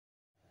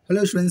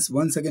Hello students,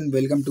 once again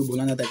welcome to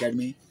Bholanath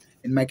Academy.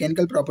 In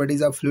mechanical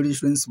properties of fluid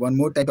students, one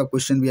more type of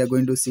question we are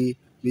going to see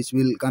which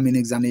will come in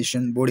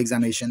examination, board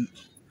examination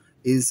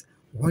is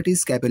what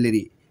is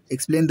capillary?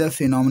 Explain the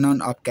phenomenon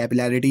of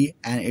capillarity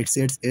and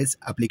its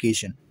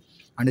application.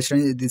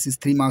 Understand this is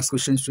 3 marks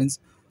question students,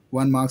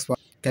 1 marks for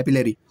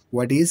capillary.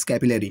 What is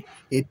capillary?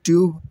 A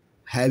tube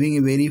having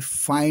a very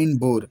fine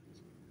bore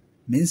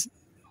means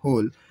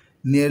hole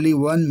nearly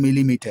 1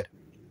 millimeter.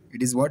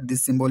 It is what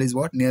this symbol is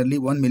what nearly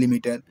 1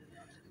 millimeter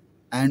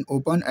and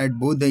open at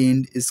both the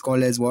end is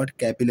called as what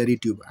capillary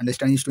tube.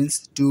 Understanding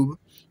students, tube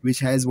which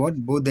has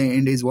what both the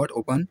end is what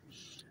open.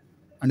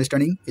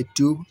 Understanding a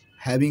tube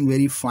having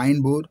very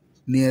fine bore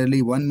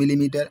nearly 1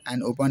 millimeter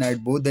and open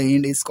at both the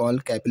end is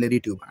called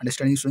capillary tube.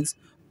 Understanding students,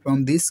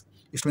 from this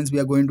students we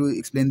are going to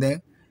explain the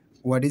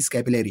what is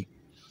capillary.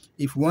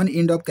 If one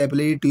end of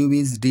capillary tube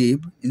is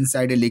deep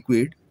inside a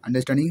liquid,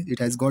 understanding it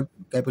has got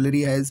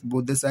capillary has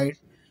both the side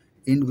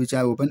end which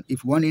are open.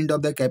 If one end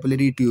of the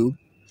capillary tube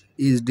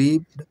is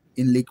dipped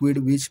in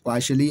liquid which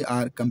partially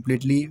or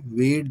completely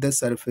weight the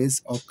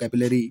surface of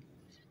capillary,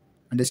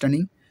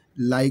 understanding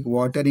like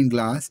water in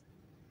glass,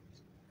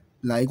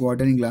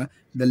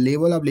 the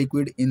level of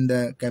liquid in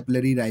the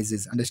capillary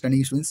rises.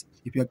 Understanding students,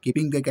 if you are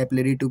keeping the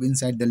capillary tube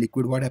inside the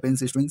liquid, what happens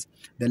students?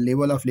 The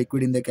level of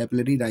liquid in the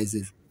capillary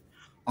rises.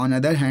 On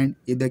other hand,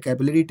 if the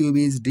capillary tube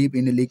is deep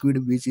in a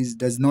liquid which is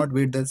does not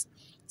weight the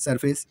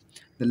surface,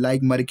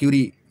 like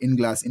mercury in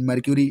glass. In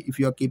mercury, if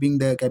you are keeping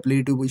the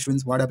capillary tube,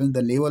 students, what happens?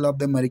 The level of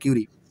the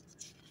mercury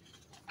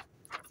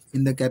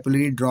in the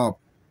capillary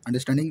drop.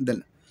 Understanding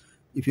the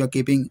if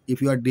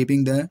you are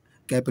dipping the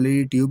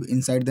capillary tube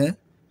inside the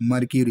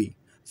mercury,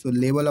 so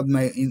level of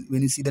when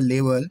you see the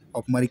level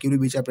of mercury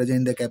which are present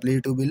in the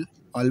capillary tube will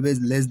always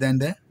less than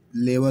the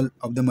level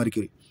of the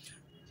mercury.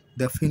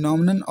 The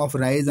phenomenon of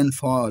rise and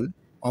fall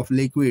of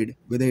liquid,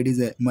 whether it is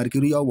a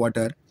mercury or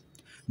water,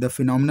 the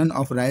phenomenon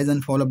of rise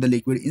and fall of the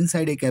liquid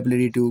inside a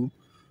capillary tube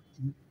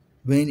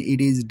when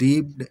it is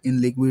dipped in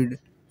liquid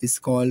is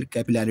called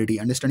capillarity.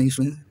 Understanding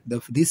students,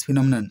 this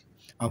phenomenon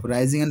of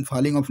rising and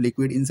falling of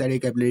liquid inside a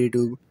capillary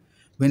tube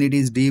when it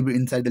is dipped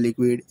inside the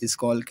liquid is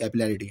called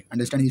capillarity.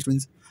 Understanding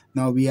students,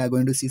 now we are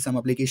going to see some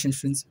application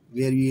students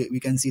where we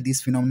can see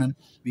this phenomenon.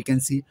 We can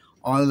see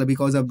all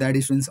because of that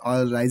students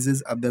all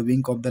rises of the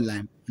wing of the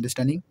lamp.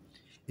 Understanding,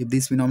 if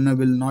this phenomenon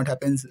will not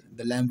happen,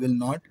 the lamp will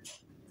not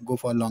go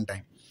for a long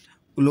time.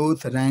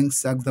 Cloth rank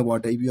sucks the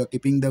water. If you are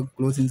keeping the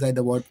clothes inside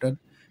the water,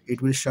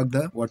 it will suck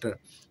the water.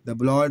 The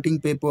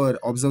blotting paper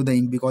absorb the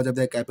ink because of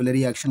the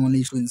capillary action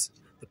only students.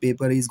 The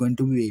paper is going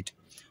to be wet.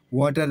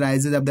 Water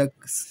rises up the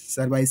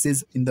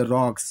surfaces in the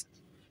rocks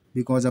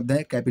because of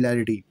the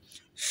capillarity.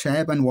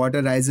 Shape and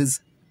water rises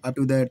up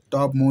to the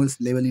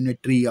topmost level in a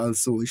tree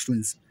also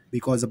students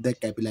because of the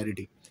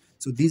capillarity.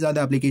 So these are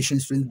the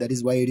applications students. That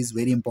is why it is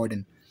very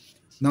important.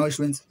 Now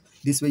students,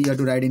 this way you have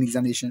to write in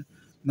examination.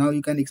 Now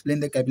you can explain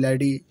the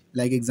capillarity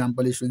like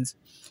example students.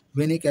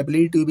 When a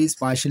capillary tube is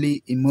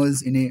partially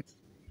immersed in a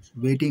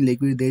waiting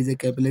liquid, there is a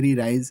capillary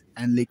rise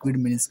and liquid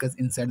meniscus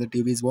inside the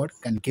tube is what?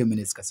 Concave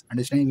meniscus.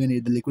 Understanding, when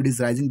the liquid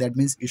is rising, that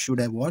means it should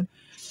have what?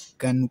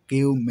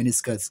 Concave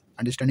meniscus.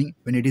 Understanding,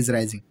 when it is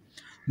rising.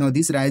 Now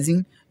this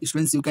rising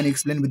students you can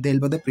explain with the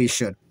help of the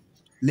pressure.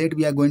 Let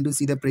we are going to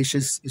see the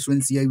pressures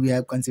students. Here we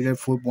have considered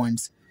 4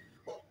 points: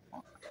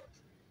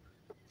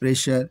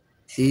 pressure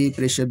A,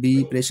 pressure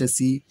B, pressure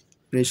C,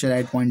 pressure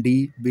at point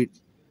D,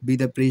 be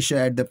the pressure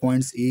at the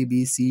points A,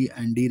 B, C,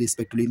 and D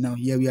respectively. Now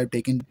here we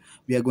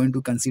are going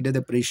to consider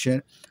the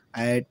pressure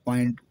at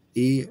point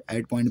A,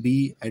 at point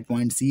B, at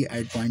point C,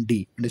 at point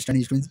D.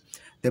 Understanding students?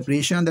 The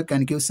pressure on the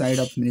concave side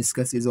of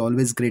meniscus is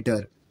always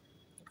greater.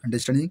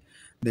 Understanding?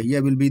 The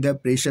here will be the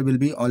pressure will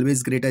be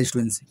always greater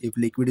students if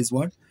liquid is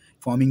what?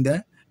 Forming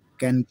the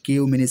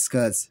concave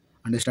meniscus.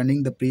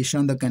 Understanding, the pressure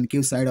on the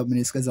concave side of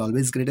meniscus is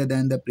always greater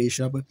than the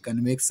pressure of a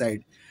convex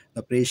side.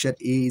 The pressure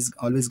A is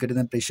always greater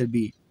than pressure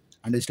B.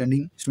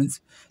 Understanding students?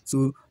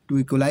 So to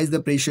equalize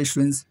the pressure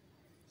students,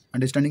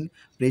 understanding,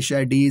 pressure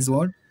at D is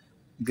what?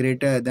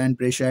 Greater than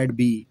pressure at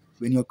B.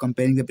 When you're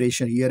comparing the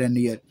pressure here and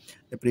here,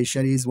 the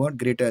pressure is what?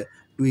 Greater.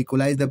 To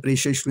equalize the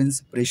pressure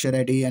students, pressure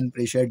at A and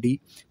pressure at D,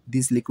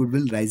 this liquid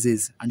will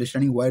rises.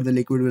 Understanding why the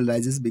liquid will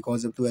rises?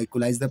 Because of to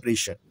equalize the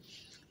pressure.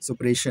 So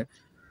pressure,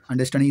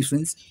 understanding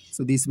students.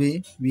 So this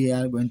way we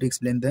are going to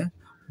explain the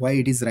why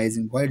it is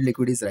rising, why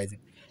liquid is rising.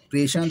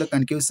 Pressure on the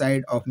concave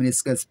side of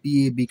meniscus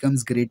PA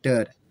becomes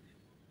greater.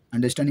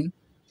 Understanding,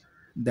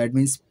 that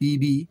means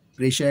PB,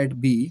 pressure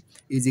at B,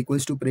 is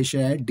equals to pressure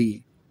at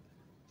D.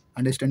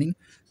 Understanding?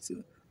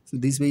 So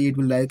this way it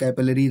will like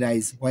capillary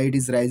rise. Why it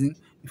is rising?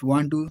 If you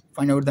want to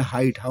find out the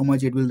height, how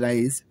much it will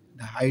rise,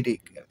 the height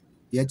H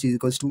is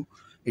equals to,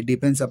 it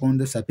depends upon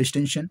the surface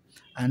tension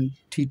and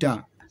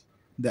theta,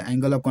 the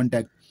angle of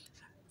contact.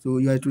 So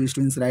you have to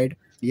students write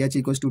H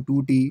equals to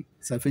 2T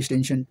surface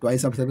tension,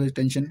 twice of surface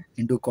tension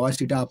into cos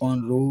theta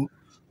upon rho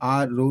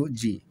R rho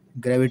G,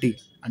 gravity.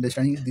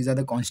 Understanding, these are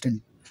the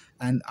constant,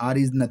 and R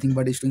is nothing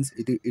but students,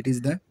 it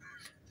is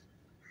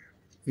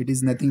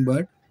nothing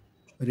but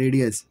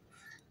radius.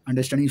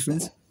 Understanding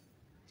students?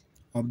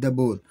 of the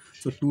bore.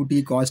 So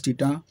 2t cos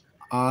theta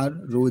r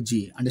rho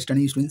g.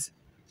 Understanding students?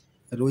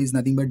 Rho is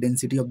nothing but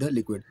density of the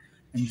liquid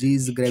and g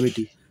is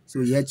gravity.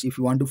 So h, if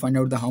you want to find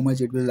out the how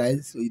much it will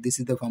rise, so this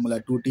is the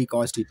formula 2t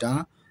cos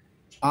theta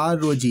r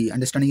rho g.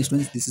 Understanding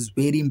students? This is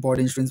very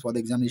important students for the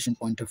examination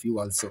point of view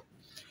also.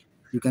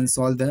 You can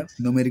solve the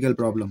numerical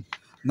problem.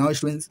 Now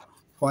students,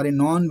 for a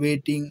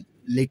non-weighting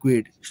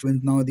liquid,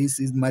 students, now this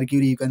is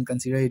mercury, you can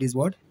consider it is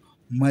what?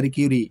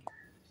 Mercury.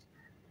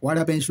 What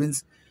happens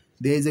students?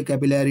 There is a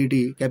capillary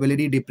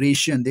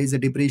depression. There is a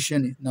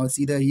depression. Now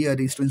see the here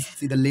students,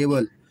 see the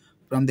level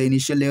from the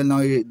initial level. Now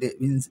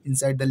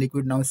inside the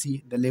liquid, now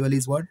see the level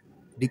is what?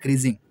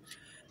 Decreasing.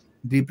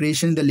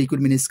 Depression in the liquid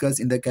meniscus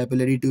in the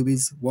capillary tube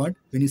is what?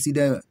 When you see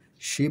the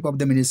shape of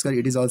the meniscus,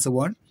 it is also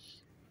what?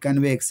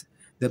 Convex.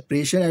 The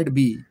pressure at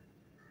B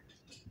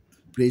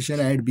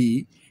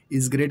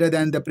is greater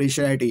than the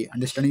pressure at A.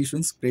 Understanding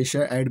students?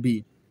 Pressure at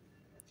B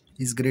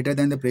is greater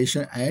than the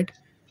pressure at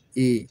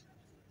A.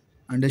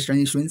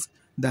 Understanding students?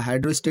 The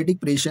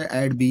hydrostatic pressure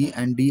at B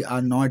and D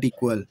are not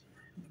equal.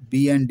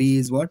 B and D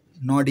is what?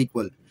 Not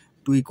equal.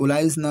 To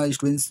equalize now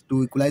students,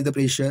 to equalize the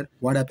pressure,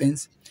 what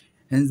happens?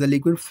 Hence the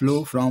liquid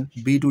flow from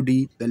B to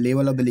D, the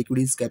level of the liquid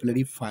is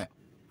capillary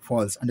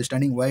falls.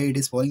 Understanding why it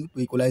is falling? To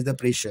equalize the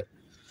pressure.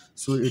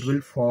 So it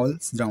will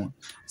falls down.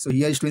 So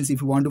here students,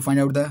 if you want to find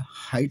out the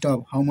height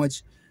of how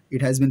much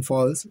it has been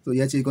falls, so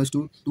h equals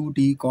to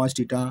 2t cos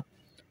theta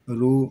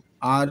rho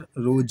r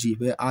rho g,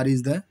 where r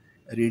is the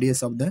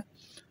radius of the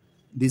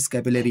this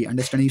capillary.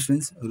 Understanding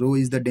students? Rho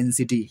is the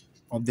density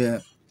of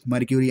the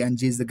mercury and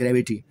g is the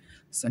gravity.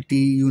 So t,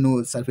 you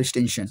know, surface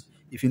tension.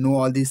 If you know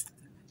all this,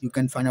 you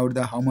can find out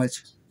the how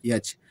much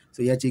h.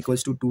 So h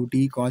equals to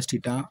 2t cos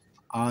theta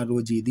r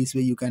rho g. This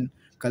way you can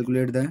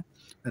calculate the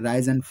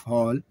rise and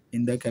fall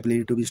in the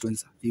capillary tube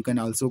students. You can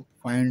also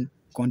find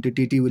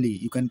quantitatively,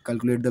 you can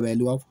calculate the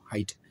value of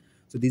height.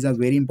 So these are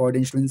very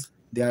important students.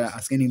 They are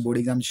asking in board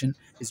examination.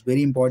 It's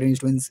very important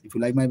students. If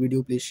you like my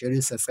video, please share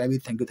it, subscribe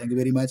it. Thank you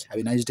very much. Have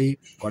a nice day.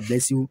 God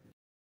bless you.